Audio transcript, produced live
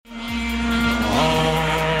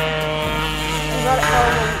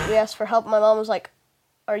asked for help. My mom was like,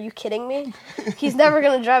 "Are you kidding me? He's never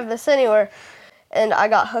going to drive this anywhere." And I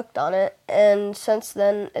got hooked on it. And since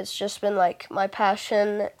then, it's just been like my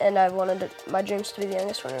passion, and my dreams to be the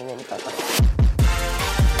youngest winner in the Indy 500.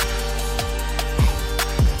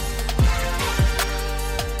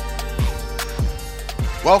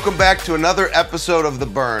 Welcome back to another episode of The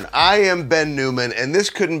Burn. I am Ben Newman, and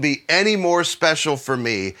this couldn't be any more special for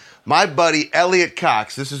me. My buddy, Elliot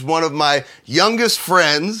Cox. This is one of my youngest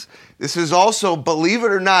friends. This is also, believe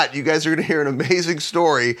it or not, you guys are going to hear an amazing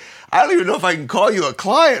story. I don't even know if I can call you a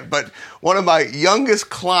client, but one of my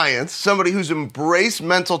youngest clients, somebody who's embraced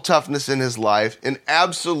mental toughness in his life, an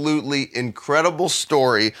absolutely incredible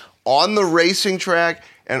story on the racing track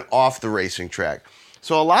and off the racing track.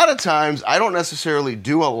 So a lot of times, I don't necessarily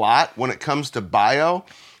do a lot when it comes to bio,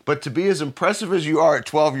 but to be as impressive as you are at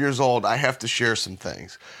 12 years old, I have to share some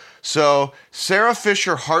things. So Sarah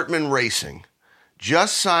Fisher Hartman Racing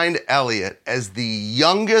just signed Elliot as the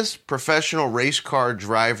youngest professional race car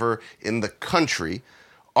driver in the country,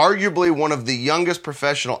 arguably one of the youngest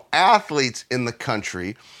professional athletes in the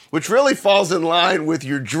country, which really falls in line with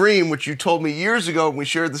your dream, which you told me years ago when we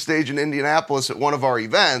shared the stage in Indianapolis at one of our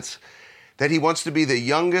events, that he wants to be the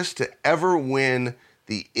youngest to ever win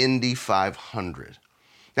the Indy 500.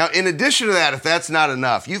 Now, in addition to that, if that's not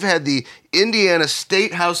enough, you've had the Indiana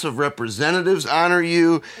State House of Representatives honor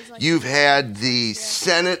you. You've had the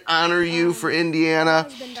Senate honor you for Indiana.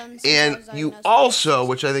 And you also,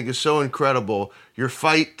 which I think is so incredible, your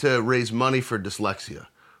fight to raise money for dyslexia,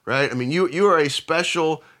 right? I mean, you are a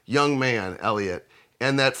special young man, Elliot.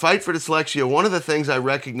 And that fight for dyslexia, one of the things I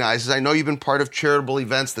recognize is I know you've been part of charitable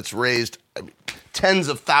events that's raised tens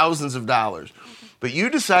of thousands of dollars. But you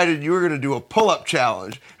decided you were going to do a pull-up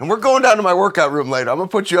challenge. And we're going down to my workout room later. I'm going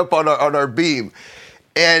to put you up on our beam.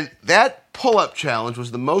 And that pull-up challenge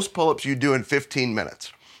was the most pull-ups you do in 15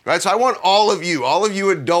 minutes. Right? So I want all of you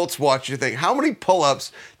adults watching, to think, how many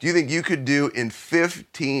pull-ups do you think you could do in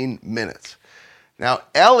 15 minutes? Now,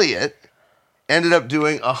 Elliot ended up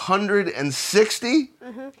doing 160.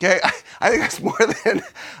 Okay, I think that's more than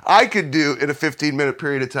I could do in a 15-minute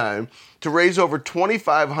period of time to raise over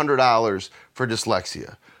 $2,500 for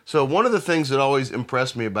dyslexia. So one of the things that always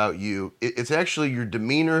impressed me about you, it's actually your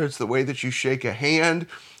demeanor. It's the way that you shake a hand.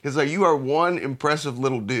 It's like you are one impressive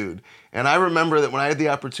little dude. And I remember that when I had the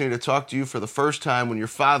opportunity to talk to you for the first time when your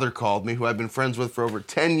father called me, who I've been friends with for over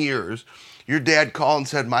 10 years, your dad called and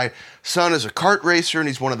said, "My son is a kart racer and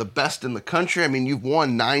he's one of the best in the country." I mean, you've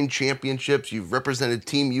won 9 championships. You've represented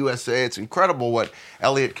Team USA. It's incredible what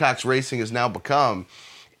Elliot Cox Racing has now become.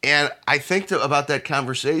 And I think about that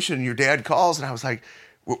conversation, your dad calls, and I was like,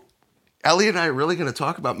 Elliot and I are really going to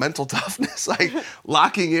talk about mental toughness, like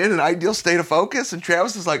locking in an ideal state of focus? And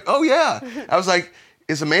Travis is like, "Oh, yeah." I was like,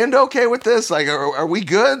 "Is Amanda okay with this? Like, are we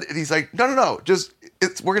good?" And he's like, No. Just,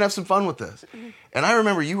 we're going to have some fun with this. And I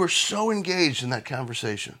remember you were so engaged in that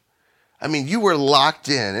conversation. I mean, you were locked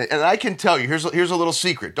in. And I can tell you, here's a little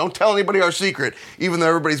secret. Don't tell anybody our secret, even though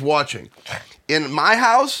everybody's watching. In my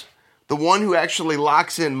house, the one who actually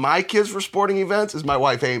locks in my kids for sporting events is my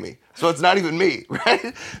wife, Amy. So it's not even me,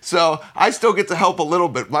 right? So I still get to help a little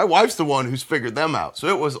bit. My wife's the one who's figured them out. So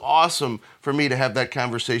it was awesome for me to have that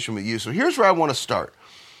conversation with you. So here's where I want to start.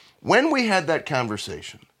 When we had that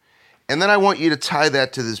conversation, and then I want you to tie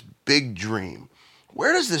that to this big dream.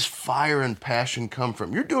 Where does this fire and passion come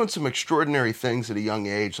from? You're doing some extraordinary things at a young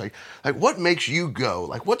age. Like what makes you go?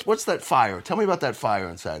 Like, what's that fire? Tell me about that fire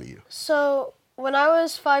inside of you. So when I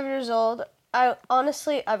was 5 years old, I've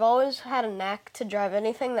always had a knack to drive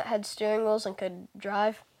anything that had steering wheels and could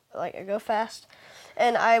drive, like go fast.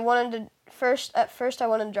 And at first I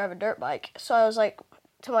wanted to drive a dirt bike. So I was like,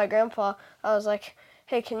 to my grandpa, I was like,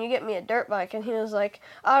 "Hey, can you get me a dirt bike?" And he was like,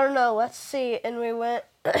 "I don't know, let's see." And we went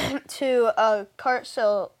to a kart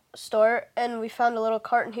sale store, and we found a little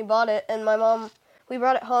cart, and he bought it. And we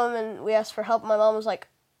brought it home, and we asked for help. My mom was like,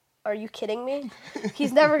 "Are you kidding me?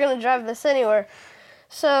 He's never going to drive this anywhere."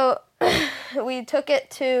 So we took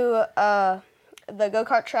it to the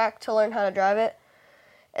go-kart track to learn how to drive it,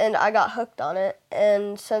 and I got hooked on it.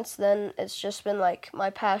 And since then, it's just been like my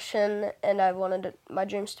passion, and my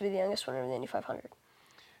dreams to be the youngest winner of the Indy 500.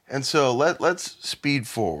 And so let's speed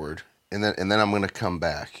forward, and then I'm going to come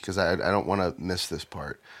back because I don't want to miss this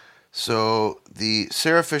part. So the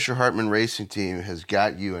Sarah Fisher Hartman Racing Team has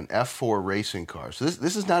got you an F4 racing car. So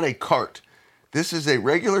this is not a kart. This is a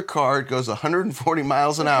regular car. It goes 140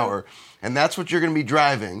 miles an hour, and that's what you're going to be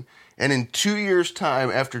driving. And in 2 years' time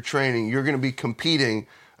after training, you're going to be competing.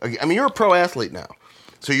 I mean, you're a pro athlete now.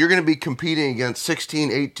 So you're going to be competing against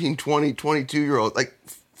 16, 18, 20, 22-year-olds. Like,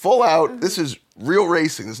 full out, this is real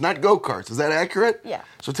racing. It's not go-karts. Is that accurate? Yeah.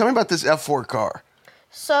 So tell me about this F4 car.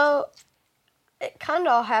 So it kind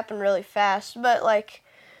of all happened really fast, but like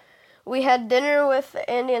we had dinner with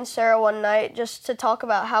Andy and Sarah one night just to talk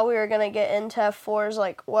about how we were going to get into F4s,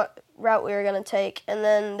 like what route we were going to take. And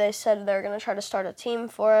then they said they were going to try to start a team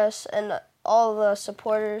for us, and all the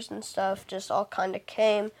supporters and stuff just all kind of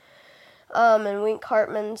came. And Wink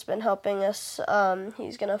Hartman's been helping us.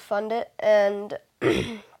 He's going to fund it, and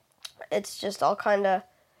it's just all kind of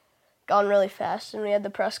gone really fast. And we had the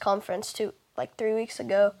press conference like 3 weeks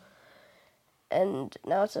ago, and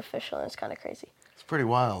now it's official, and it's kind of crazy. It's pretty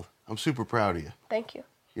wild. I'm super proud of you. Thank you.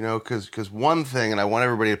 You know, because one thing, and I want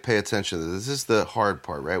everybody to pay attention to this is the hard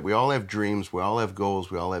part, right? We all have dreams, we all have goals,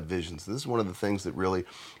 we all have visions. This is one of the things that really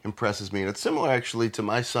impresses me. And it's similar, actually, to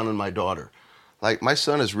my son and my daughter. Like, my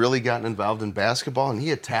son has really gotten involved in basketball, and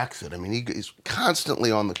he attacks it. I mean, he's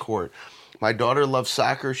constantly on the court. My daughter loves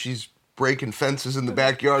soccer. She's breaking fences in the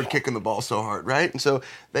backyard, kicking the ball so hard, right? And so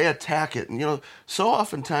they attack it. And, you know, so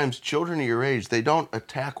oftentimes children of your age, they don't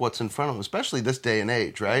attack what's in front of them, especially this day and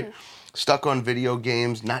age, right? Mm-hmm. Stuck on video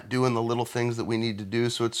games, not doing the little things that we need to do.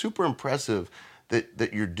 So it's super impressive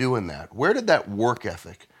that you're doing that. Where did that work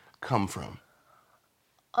ethic come from?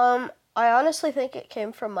 I honestly think it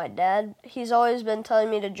came from my dad. He's always been telling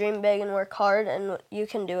me to dream big and work hard, and you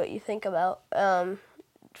can do what you think about,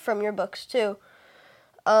 from your books too.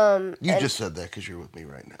 You just said that because you're with me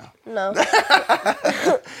right now. No.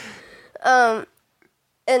 And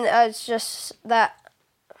it's just that,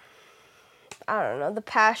 I don't know, the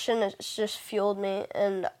passion has just fueled me,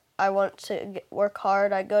 and I want to work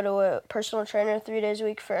hard. I go to a personal trainer 3 days a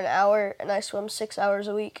week for an hour, and I swim 6 hours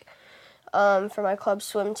a week for my club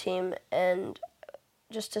swim team, and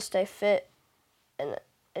just to stay fit, and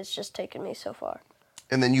it's just taken me so far.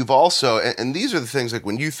 And then you've also, and these are the things like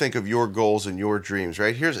when you think of your goals and your dreams,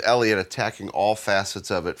 right? Here's Elliot attacking all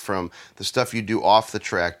facets of it, from the stuff you do off the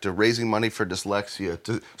track to raising money for dyslexia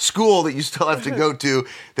to school that you still have to go to,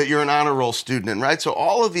 that you're an honor roll student in, right? So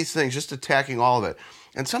all of these things, just attacking all of it.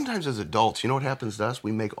 And sometimes as adults, you know what happens to us?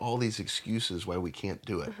 We make all these excuses why we can't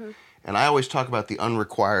do it. Mm-hmm. And I always talk about the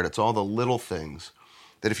unrequired. It's all the little things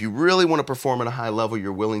that if you really want to perform at a high level,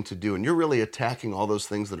 you're willing to do. And you're really attacking all those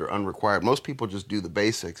things that are unrequired. Most people just do the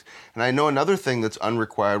basics. And I know another thing that's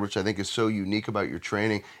unrequired, which I think is so unique about your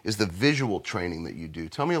training, is the visual training that you do.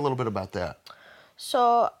 Tell me a little bit about that.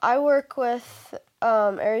 So I work with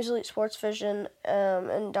Aries Elite Sports Vision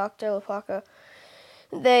and Dr. LaPlaca.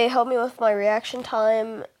 They help me with my reaction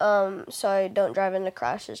time, so I don't drive into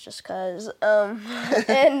crashes just because.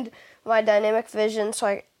 And my dynamic vision, so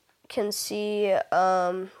I can see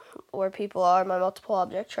where people are, my multiple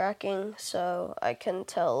object tracking, so I can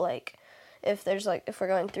tell, like, if we're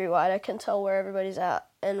going 3 wide, I can tell where everybody's at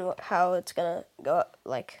and how it's gonna go,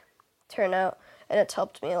 like, turn out. And it's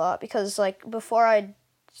helped me a lot because, like, before I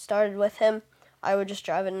started with him, I would just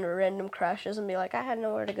drive into random crashes and be like, I had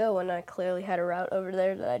nowhere to go, when I clearly had a route over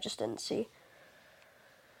there that I just didn't see.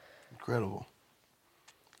 Incredible.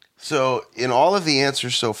 So in all of the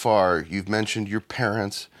answers so far, you've mentioned your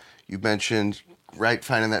parents, you've mentioned, right,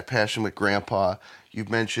 finding that passion with Grandpa, you've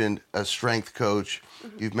mentioned a strength coach,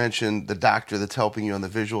 mm-hmm. You've mentioned the doctor that's helping you on the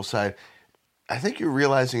visual side. I think you're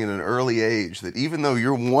realizing at an early age that even though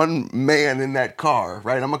you're one man in that car,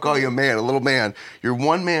 right, I'm going to call you a man, a little man, you're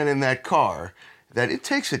one man in that car, that it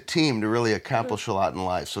takes a team to really accomplish a lot in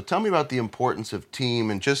life. So tell me about the importance of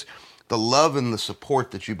team and just the love and the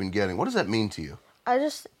support that you've been getting. What does that mean to you?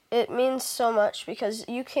 It means so much because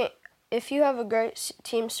if you have a great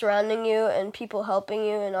team surrounding you and people helping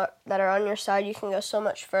you and that are on your side, you can go so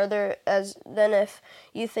much further than if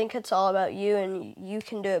you think it's all about you and you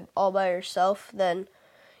can do it all by yourself. Then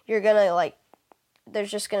you're gonna, like,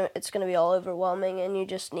 it's gonna be all overwhelming, and you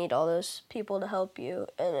just need all those people to help you,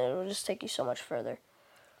 and it'll just take you so much further.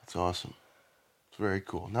 That's awesome. It's very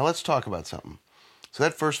cool. Now let's talk about something. So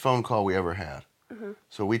that first phone call we ever had. Mm-hmm.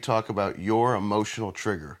 So we talk about your emotional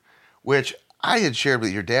trigger, which I had shared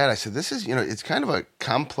with your dad. I said, this is, it's kind of a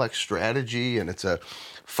complex strategy, and it's a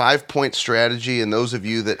 5-point strategy. And those of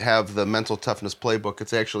you that have the mental toughness playbook,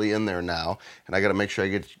 it's actually in there now. And I got to make sure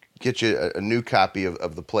I get you a new copy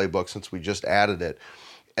of the playbook since we just added it.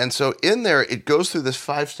 And so in there, it goes through this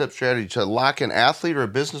 5-step strategy to lock an athlete or a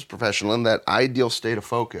business professional in that ideal state of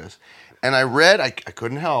focus. And I read, I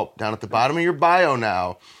couldn't help, down at the bottom of your bio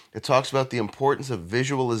now, it talks about the importance of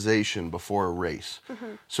visualization before a race.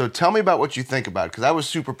 Mm-hmm. So tell me about what you think about it, because I was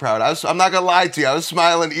super proud. I'm not going to lie to you. I was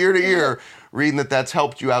smiling ear to ear reading that's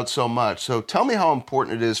helped you out so much. So tell me how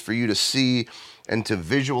important it is for you to see and to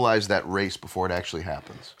visualize that race before it actually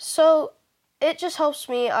happens. So it just helps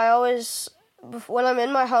me. I always when I'm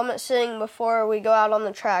in my helmet sitting before we go out on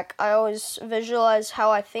the track, I always visualize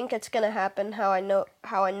how I think it's gonna happen, how I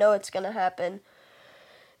know it's gonna happen,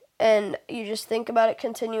 and you just think about it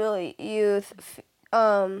continually.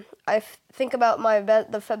 Think about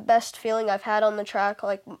the best feeling I've had on the track,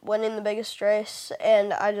 like winning the biggest race,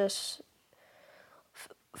 and I just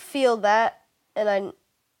feel that, and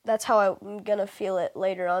that's how I'm gonna feel it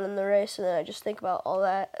later on in the race, and then I just think about all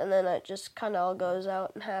that, and then it just kind of all goes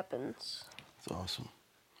out and happens. That's awesome.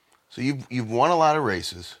 So you've won a lot of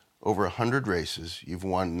races, over 100 races. You've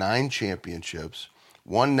won 9 championships,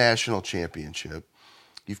 1 national championship.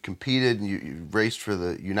 You've competed and you've raced for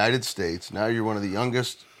the United States. Now you're one of the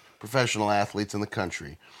youngest professional athletes in the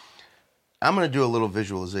country. I'm going to do a little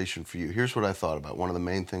visualization for you. Here's what I thought about. One of the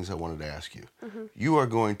main things I wanted to ask you. Mm-hmm. You are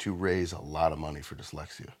going to raise a lot of money for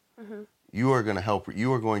dyslexia. Mm-hmm. You are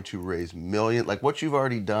going to raise millions. Like what you've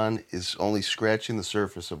already done is only scratching the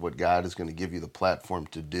surface of what God is going to give you the platform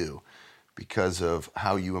to do because of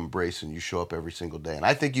how you embrace and you show up every single day. And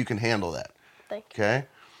I think you can handle that. Thank you. Okay?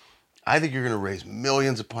 I think you're going to raise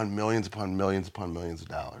millions upon millions upon millions upon millions of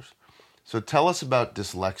dollars. So tell us about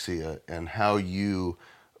dyslexia and how you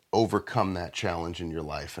overcome that challenge in your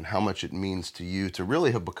life and how much it means to you to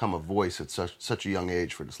really have become a voice at such a young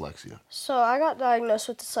age for dyslexia. So I got diagnosed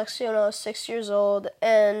with dyslexia when I was 6 years old,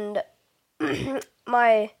 and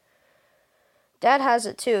my dad has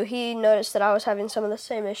it too. He noticed that I was having some of the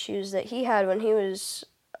same issues that he had when he was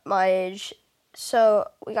my age. So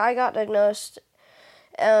I got diagnosed.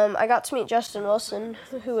 I got to meet Justin Wilson,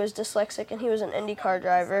 who was dyslexic, and he was an IndyCar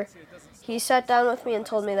driver. He sat down with me and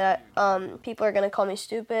told me that people are going to call me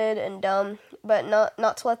stupid and dumb, but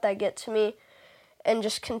not to let that get to me and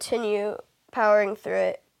just continue powering through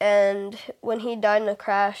it. And when he died in a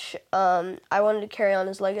crash, I wanted to carry on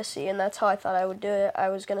his legacy, and that's how I thought I would do it. I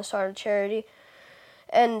was going to start a charity.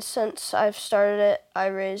 And since I've started it, I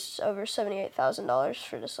raised over $78,000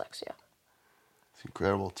 for dyslexia. It's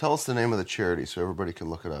incredible. Tell us the name of the charity so everybody can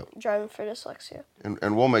look it up. Driving for Dyslexia.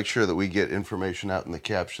 And we'll make sure that we get information out in the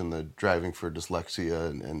caption, the Driving for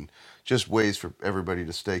Dyslexia, and just ways for everybody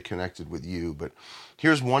to stay connected with you. But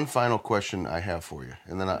here's one final question I have for you,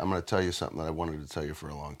 and then I'm going to tell you something that I wanted to tell you for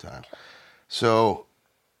a long time. Okay. So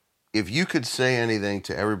if you could say anything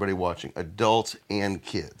to everybody watching, adults and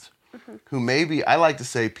kids, who maybe, I like to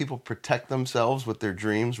say, people protect themselves with their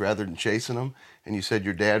dreams rather than chasing them. And you said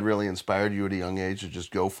your dad really inspired you at a young age to just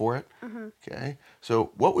go for it. Mm-hmm. Okay.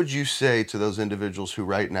 So what would you say to those individuals who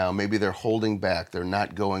right now, maybe they're holding back, they're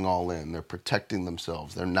not going all in, they're protecting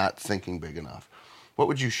themselves, they're not thinking big enough? What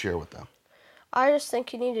would you share with them? I just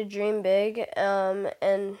think you need to dream big,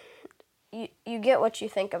 and you get what you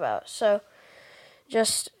think about. So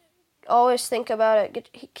just always think about it,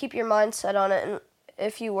 keep your mind set on it, and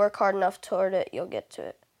if you work hard enough toward it, you'll get to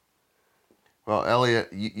it. Well, Elliot,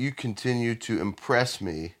 you continue to impress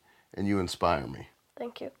me and you inspire me.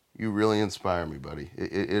 Thank you. You really inspire me, buddy.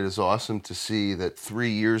 It is awesome to see that 3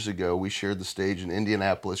 years ago we shared the stage in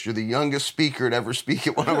Indianapolis. You're the youngest speaker to ever speak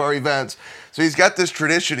at one of our events. So he's got this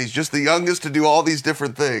tradition. He's just the youngest to do all these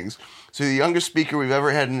different things. So the youngest speaker we've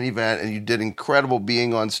ever had in an event, and you did incredible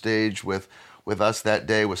being on stage with us that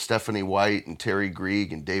day with Stephanie White and Terry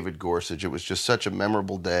Grieg and David Gorsuch. It was just such a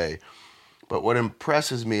memorable day. But what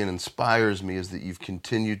impresses me and inspires me is that you've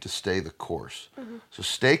continued to stay the course. Mm-hmm. So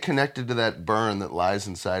stay connected to that burn that lies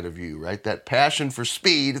inside of you, right? That passion for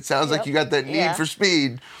speed. It sounds like you got that need for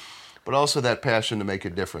speed, but also that passion to make a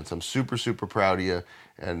difference. I'm super, super proud of you.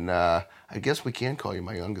 And I guess we can call you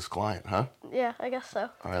my youngest client, huh? Yeah, I guess so.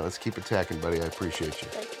 All right, let's keep attacking, buddy. I appreciate you.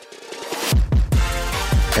 Thank you.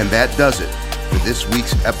 And that does it for this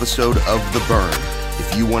week's episode of The Burn.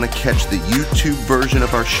 If you want to catch the YouTube version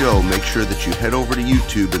of our show, make sure that you head over to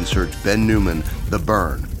YouTube and search Ben Newman, The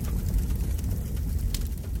Burn.